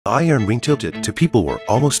iron ring tilted to people were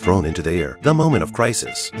almost thrown into the air. The moment of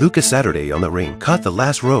crisis. Lucas Saturday on the ring caught the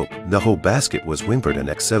last rope. The whole basket was whimpered and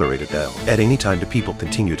accelerated down. At any time the people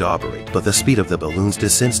continued to operate, but the speed of the balloon's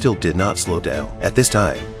descent still did not slow down. At this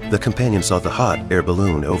time, the companion saw the hot air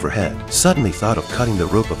balloon overhead, suddenly thought of cutting the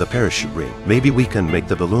rope of the parachute ring. Maybe we can make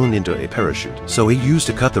the balloon into a parachute. So he used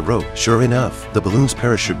to cut the rope. Sure enough, the balloon's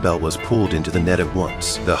parachute belt was pulled into the net at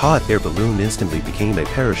once. The hot air balloon instantly became a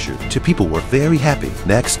parachute. Two people were very happy.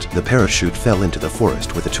 Next, the parachute fell into the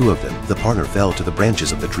forest with the two of them. The partner fell to the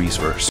branches of the trees first.